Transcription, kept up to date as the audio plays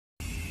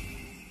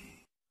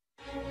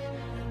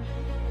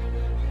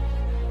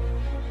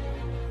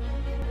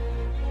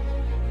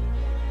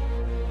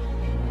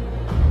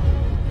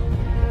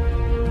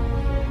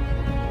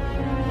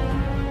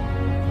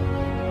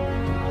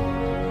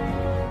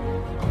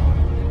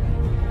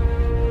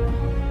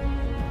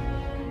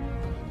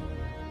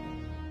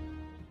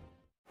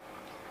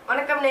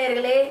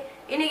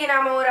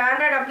நாம ஒரு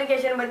Android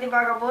application பத்தி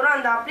பார்க்க போறோம்.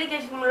 அந்த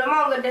அப்ளிகேஷன் மூலமா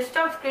உங்க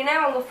டெஸ்க்டாப் ஸ்கிரீனை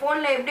உங்க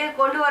போன்ல எப்படி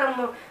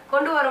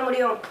கொண்டு வர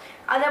முடியும்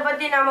அதை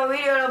பத்தி நாம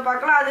வீடியோல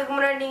பார்க்கலாம். அதுக்கு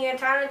முன்னாடி நீங்க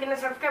சேனலுக்கு என்ன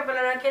சப்ஸ்கிரைப்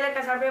பண்ணலனா கீழ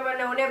இருக்க சப்ஸ்கிரைப்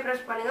பண்ண உடனே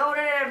பிரஸ் பண்ணுங்க.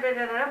 உடனே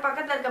அப்டேட் ஆனா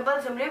பக்கத்துல இருக்க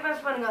பெல் சிம்பலை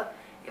பிரஸ் பண்ணுங்க.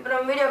 இப்போ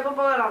நம்ம வீடியோக்கு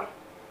போகலாம்.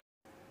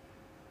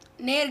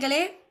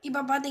 நேயர்களே,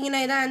 இப்போ பாத்தீங்கன்னா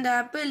இதான் இந்த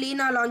ஆப்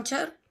லீனா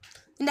லான்ச்சர்.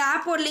 இந்த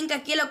ஆப்போட லிங்கை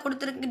கீழே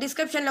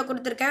டிஸ்கிரிப்ஷனில்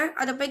கொடுத்துருக்கேன்.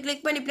 அதை போய்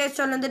கிளிக் பண்ணி ப்ளே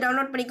ஸ்டோர்லேருந்து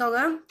டவுன்லோட் பண்ணிக்கோங்க.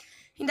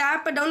 இந்த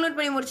ஆப்பை டவுன்லோட்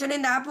பண்ணி முடிச்சோடனே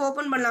இந்த ஆப்பை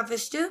ஓப்பன் பண்ணலாம்.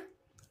 ஃபஸ்ட்டு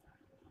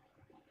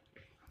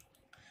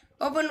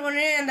ஓப்பன்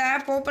பண்ணி அந்த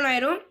ஆப் ஓப்பன்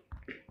ஆயிரும்.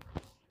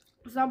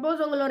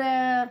 சப்போஸ் உங்களோட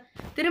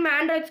திரும்ப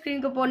ஆண்ட்ராய்ட்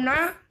ஸ்க்ரீனுக்கு போகணுன்னா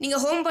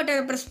நீங்கள் ஹோம்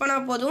பட்டனை ப்ரெஸ்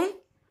பண்ணால் போதும்.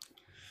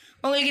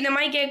 உங்களுக்கு இந்த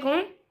மாதிரி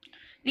கேட்கும்.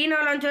 லீனா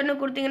லான்ச்சர்னு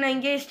கொடுத்தீங்கன்னா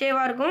இங்கேயே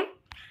ஸ்டேவாக இருக்கும்.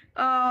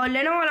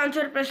 லெனோவோ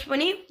லான்ச்சர் ப்ரெஸ்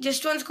பண்ணி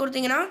ஜஸ்ட் ஒன்ஸ்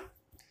கொடுத்தீங்கன்னா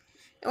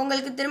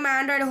உங்களுக்கு திரும்ப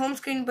ஆண்ட்ராய்டு ஹோம்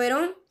ஸ்க்ரீன்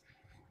போயிடும்.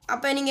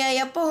 அப்போ நீங்கள்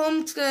எப்போ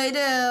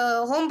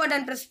ஹோம்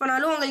பட்டன் ப்ரெஸ்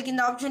பண்ணாலும் உங்களுக்கு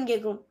இந்த ஆப்ஷன்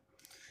கேட்கும்.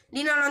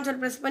 லீனா லான்ச்சர்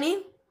ப்ரெஸ் பண்ணி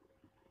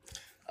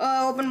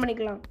ஓப்பன்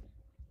பண்ணிக்கலாம்.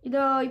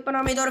 இப்போ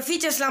நம்ம இதோட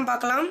ஃபீச்சர்ஸ்லாம்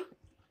பார்க்கலாம்.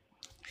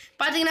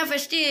 பார்த்தீங்கன்னா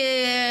ஃபஸ்ட்டு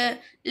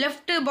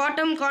லெஃப்ட்டு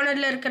பாட்டம்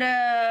கார்னரில் இருக்கிற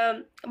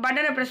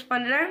பட்டனை ப்ரெஸ்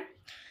பண்ணுறேன்.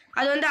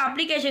 அது வந்து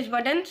அப்ளிகேஷன்ஸ்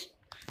பட்டன்ஸ்.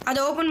 அதை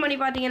ஓப்பன் பண்ணி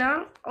பார்த்தீங்கன்னா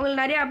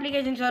உங்களுக்கு நிறைய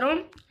அப்ளிகேஷன்ஸ்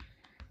வரும்.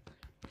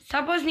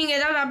 சப்போஸ் நீங்கள்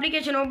ஏதாவது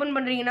அப்ளிகேஷன் ஓப்பன்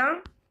பண்ணுறீங்கன்னா,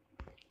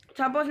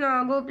 சப்போஸ்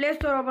நான் ப்ளே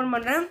ஸ்டோர் ஓப்பன்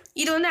பண்ணுறேன்.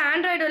 இது வந்து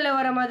ஆண்ட்ராய்டில்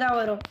வர மாதிரி தான்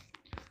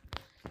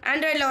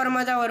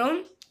வரும்.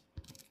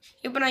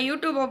 இப்போ நான்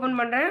யூடியூப் ஓப்பன்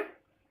பண்ணுறேன்.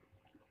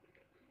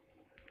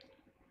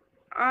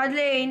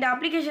 அதில் இந்த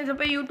அப்ளிகேஷன்ஸை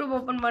போய் யூடியூப்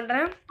ஓப்பன்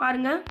பண்ணுறேன்.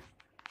 பாருங்கள்,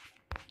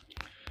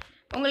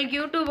 உங்களுக்கு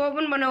யூடியூப்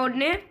ஓப்பன் பண்ண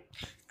உடனே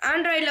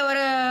ஆண்ட்ராய்டில் வர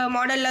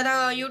மாடலில்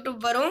தான்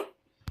யூடியூப் வரும்.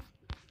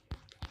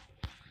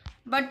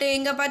 பட்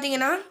இங்கே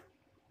பார்த்தீங்கன்னா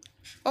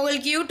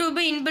உங்களுக்கு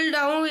யூடியூப்பு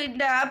இன்பில்டாகவும்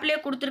இந்த ஆப்லேயே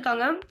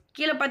கொடுத்துருக்காங்க.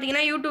 கீழே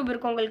பார்த்தீங்கன்னா யூடியூப்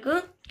இருக்கும் உங்களுக்கு.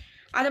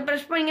 அதை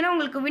ப்ரெஸ் பண்ணிங்கன்னா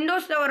உங்களுக்கு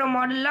விண்டோஸில் வர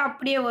மாடலில்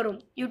அப்படியே வரும்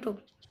யூடியூப்.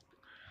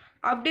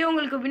 அப்படியே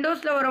உங்களுக்கு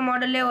விண்டோஸில் வர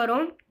மாடல்லே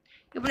வரும்.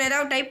 இப்போ நான்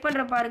ஏதாவது டைப்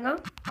பண்ணுற பாருங்கள்,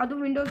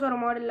 அதுவும் விண்டோஸ் வர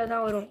மாடலில்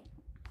தான் வரும்.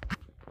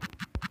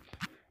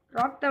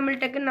 ராக்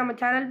தமிழ் டெக்குன்னு நம்ம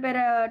சேனல்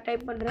பேரை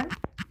டைப் பண்ணுறேன்.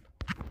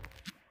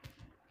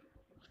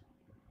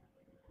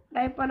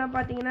 டைப் பண்ண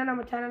பார்த்தீங்கன்னா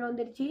நம்ம சேனல்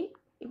வந்துடுச்சு.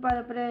 இப்போ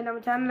அதை நம்ம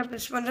சேனலை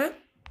ப்ரெஸ் பண்ணுறேன்.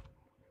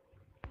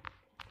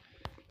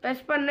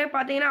 ப்ரெஸ் பண்ணே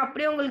பார்த்தீங்கன்னா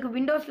அப்படியே உங்களுக்கு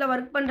விண்டோஸில்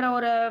ஒர்க் பண்ணுற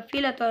ஒரு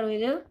ஃபீலை தரும்.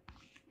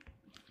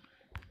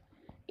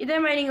 இதே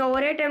மாதிரி நீங்கள்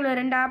ஒரே டைமில்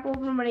 2 ஆப்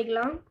ஓப்பன்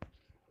பண்ணிக்கலாம்.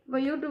 இப்போ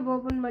யூடியூப்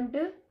ஓப்பன்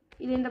பண்ணிட்டு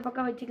இது இந்த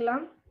பக்கம்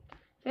வச்சுக்கலாம்.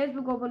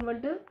 ஃபேஸ்புக் ஓப்பன்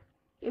பண்ணிட்டு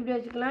இப்படி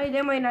வச்சுக்கலாம்.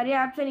 இதே மாதிரி நிறைய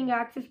ஆப்ஸை நீங்கள்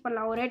ஆக்சஸ்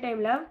பண்ணலாம் ஒரே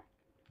டைமில்.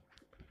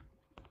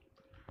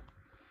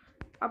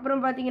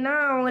 அப்புறம் பார்த்தீங்கன்னா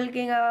உங்களுக்கு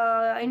இங்கே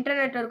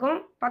இன்டர்நெட் இருக்கும்.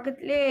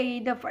 பக்கத்துலேயே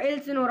இதை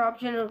ஃபைல்ஸ்னு ஒரு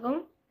ஆப்ஷன் இருக்கும்.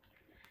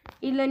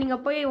 இதில்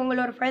நீங்கள் போய்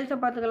உங்களோட ஃபைல்ஸை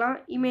பார்த்துக்கலாம்.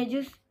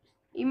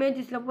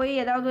 இமேஜஸில் போய்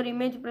ஏதாவது ஒரு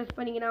இமேஜ் ப்ரெஸ்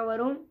பண்ணிங்கன்னா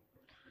வரும்.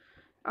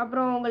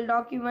 அப்புறம் உங்கள்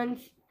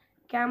டாக்குமெண்ட்ஸ்,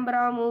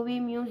 கேமரா, மூவி,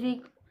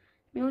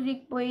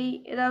 மியூசிக் போய்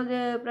ஏதாவது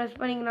ப்ரெஸ்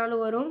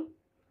பண்ணிங்கனாலும் வரும்.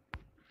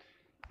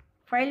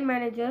 File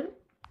manager.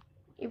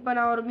 இப்போ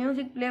நான் ஒரு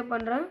மியூசிக் ப்ளே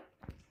பண்ணுறேன்.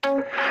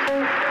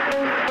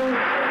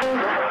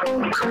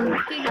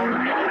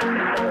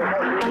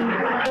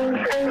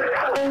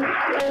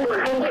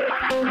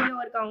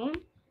 ஒர்க் ஆகும்.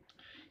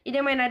 இதே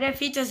மாதிரி நிறைய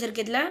ஃபீச்சர்ஸ்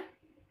இருக்குது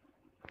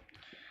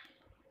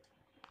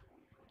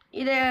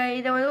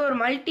இதை வந்து ஒரு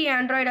மல்டி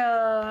ஆண்ட்ராய்டு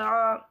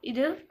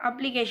இது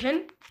அப்ளிகேஷன்.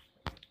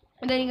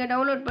 இதை நீங்கள்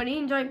டவுன்லோட் பண்ணி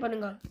என்ஜாய்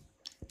பண்ணுங்கள்.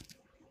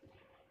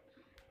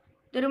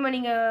 திரும்ப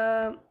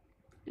நீங்கள்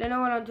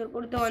லெனோவோ லான்ச்சர்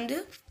கொடுத்து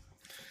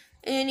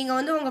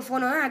நீங்கள் உங்கள்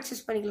ஃபோனை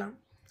ஆக்சஸ் பண்ணிக்கலாம்.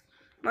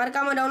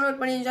 மறக்காமல் டவுன்லோட்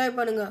பண்ணி என்ஜாய்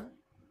பண்ணுங்கள்.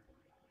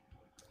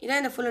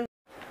 இதான் இந்த ஃபுல்.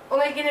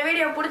 உங்களுக்கு இந்த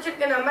வீடியோ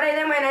பிடிச்சிருக்கு நம்புறேன்.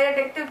 இதே மாதிரி நிறைய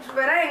டெக் டிப்ஸ்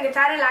பெற எங்கள்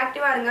சேனல்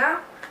ஆக்டிவாக இருங்க.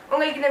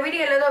 உங்களுக்கு இந்த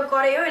வீடியோ ஏதோ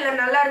குறையோ இல்லை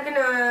நல்லா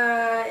இருக்குன்னு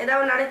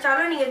ஏதாவது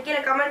நினைச்சாலும் நீங்கள் கீழே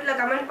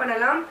கமெண்ட்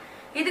பண்ணலாம்.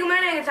 இதுக்கு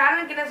முன்னாடி எங்கள்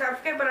சேனலுக்கு என்ன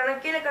சப்ஸ்கிரைப்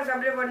பண்ணலாம் கீழே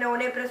சப்ஸ்கிரைப் பண்ண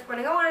உடனே ப்ரெஸ்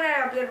பண்ணுங்கள். உடனே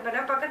அப்டேட்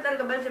பண்ண பக்கத்தில்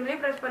இருக்க பெல்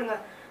சிம்பலையும் ப்ரெஸ்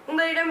பண்ணுங்கள்.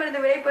 உங்களிடம்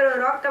இருந்து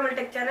விடைபெறும் ராக் தமிழ்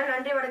டெக் சேனல்.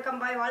 நன்றி,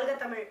 வணக்கம், பாய். வாழ்க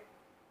தமிழ்.